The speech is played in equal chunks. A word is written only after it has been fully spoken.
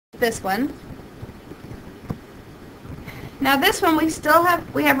this one. Now this one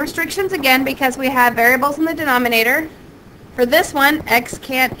we have restrictions again because we have variables in the denominator. For this one, x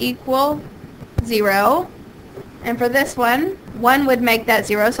can't equal 0. And for this one, 1 would make that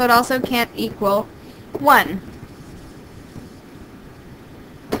 0, so it also can't equal 1.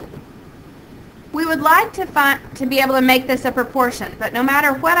 We would like to be able to make this a proportion, but no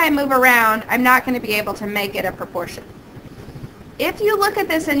matter what I move around, I'm not going to be able to make it a proportion. If you look at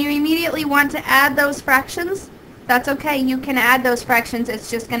this and you immediately want to add those fractions, that's okay. You can add those fractions. It's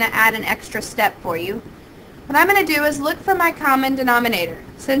just going to add an extra step for you. What I'm going to do is look for my common denominator.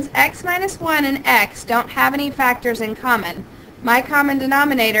 Since x minus 1 and x don't have any factors in common, my common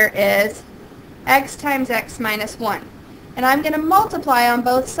denominator is x times x minus 1. And I'm going to multiply on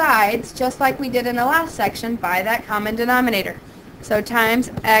both sides, just like we did in the last section, by that common denominator. So times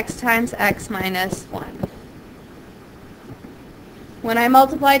x minus 1. When I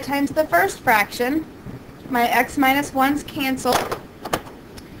multiply times the first fraction, my x minus 1's cancel,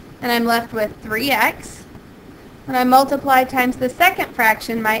 and I'm left with 3x. When I multiply times the second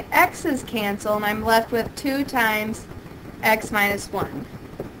fraction, my x's cancel, and I'm left with 2 times x minus 1.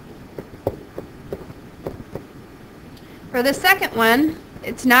 For the second one,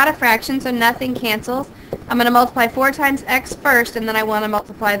 it's not a fraction, so nothing cancels. I'm going to multiply 4 times x first, and then I want to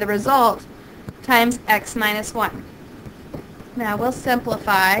multiply the result times x minus 1. Now we'll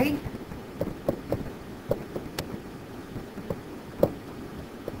simplify.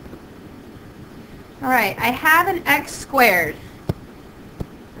 Alright, I have an x squared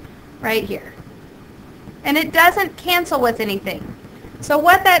right here. And it doesn't cancel with anything. So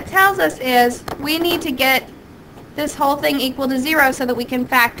what that tells us is we need to get this whole thing equal to 0 so that we can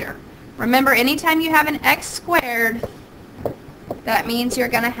factor. Remember, anytime you have an x squared, that means you're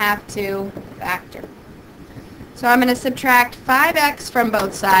going to have to factor. So I'm going to subtract 5x from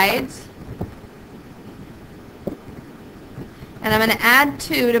both sides. And I'm going to add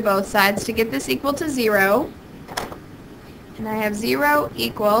 2 to both sides to get this equal to 0. And I have 0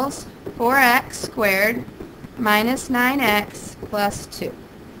 equals 4x squared minus 9x plus 2.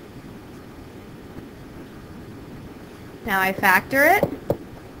 Now I factor it.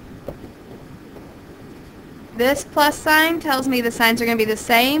 This plus sign tells me the signs are going to be the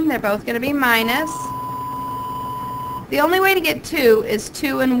same. They're both going to be minus. The only way to get 2 is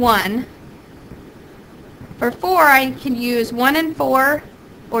 2 and 1. For 4, I can use 1 and 4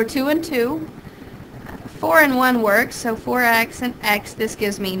 or 2 and 2. 4 and 1 works, so 4x and x. This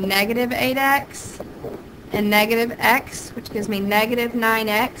gives me negative 8x and negative x, which gives me negative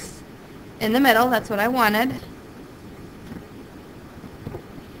 9x in the middle. That's what I wanted.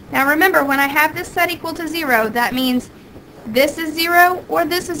 Now remember, when I have this set equal to 0, that means this is 0 or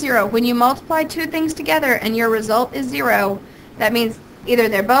this is 0. When you multiply two things together and your result is 0, that means either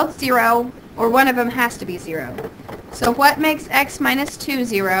they're both 0 or one of them has to be 0. So what makes x minus 2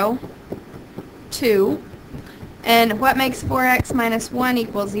 0? 2. And what makes 4x minus 1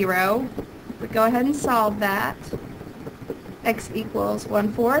 equal 0? We go ahead and solve that. X equals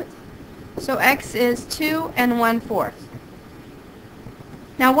 1/4. So x is 2 and 1/4.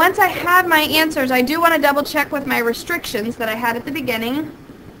 Now once I have my answers, I do want to double check with my restrictions that I had at the beginning,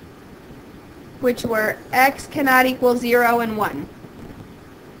 which were x cannot equal 0 and 1.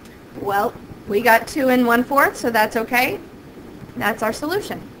 Well, we got 2 and 1/4, so that's okay. That's our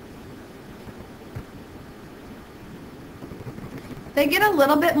solution. They get a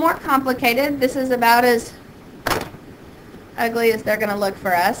little bit more complicated. This is about as ugly as they're going to look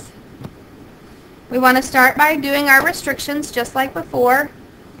for us. We want to start by doing our restrictions just like before.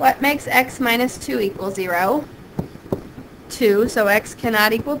 What makes x minus 2 equal 0? 2, so x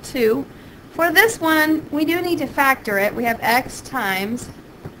cannot equal 2. For this one, we do need to factor it. We have x times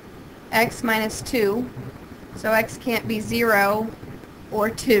x minus 2, so x can't be 0 or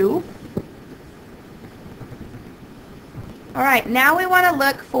 2. Alright, now we want to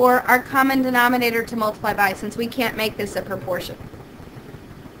look for our common denominator to multiply by, since we can't make this a proportion.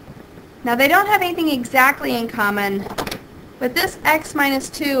 Now they don't have anything exactly in common, but this x minus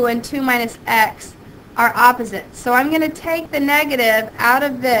 2 and 2 minus x are opposites. So I'm going to take the negative out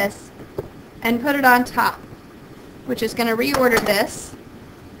of this and put it on top, which is going to reorder this.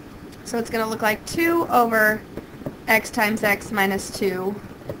 So it's going to look like 2 over x times x minus 2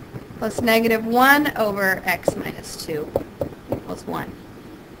 plus negative 1 over x minus 2 equals 1.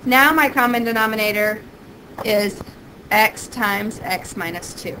 Now my common denominator is x times x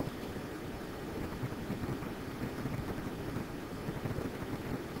minus 2.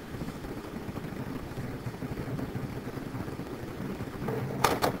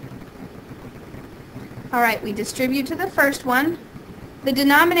 Alright, we distribute to the first one. The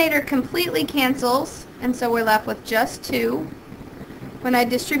denominator completely cancels, and so we're left with just 2. When I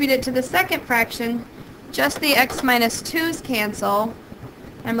distribute it to the second fraction, just the x minus 2's cancel.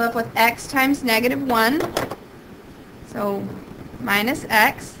 I'm left with x times negative 1. So minus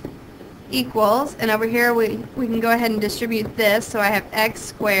x equals, and over here we can go ahead and distribute this, so I have x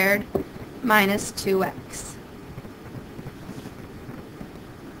squared minus 2x.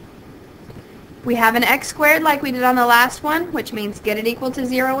 We have an x squared like we did on the last one, which means get it equal to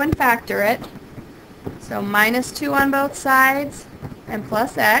 0 and factor it. So minus 2 on both sides and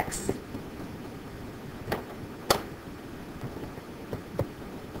plus x.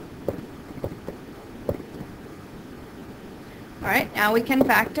 Alright, now we can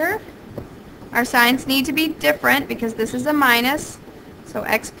factor. Our signs need to be different because this is a minus. So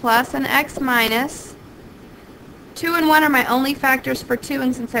x plus and x minus. 2 and 1 are my only factors for 2,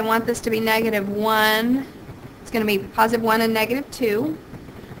 and since I want this to be negative 1, it's going to be positive 1 and negative 2.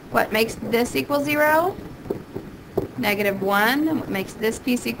 What makes this equal 0? Negative 1. And what makes this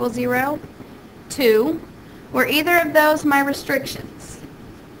piece equal 0? 2. Were either of those my restrictions?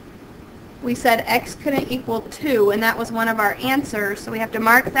 We said x couldn't equal 2, and that was one of our answers, so we have to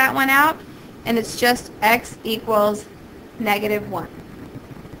mark that one out, and it's just x equals negative 1.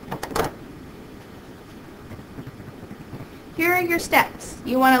 Here are your steps.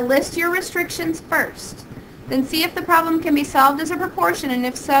 You want to list your restrictions first. Then see if the problem can be solved as a proportion, and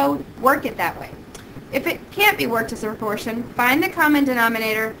if so, work it that way. If it can't be worked as a proportion, find the common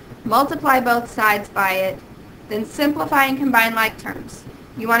denominator, multiply both sides by it, then simplify and combine like terms.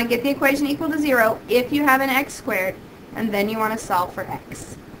 You want to get the equation equal to 0 if you have an x squared, and then you want to solve for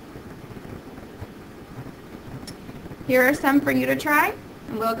x. Here are some for you to try,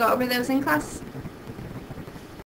 and we'll go over those in class.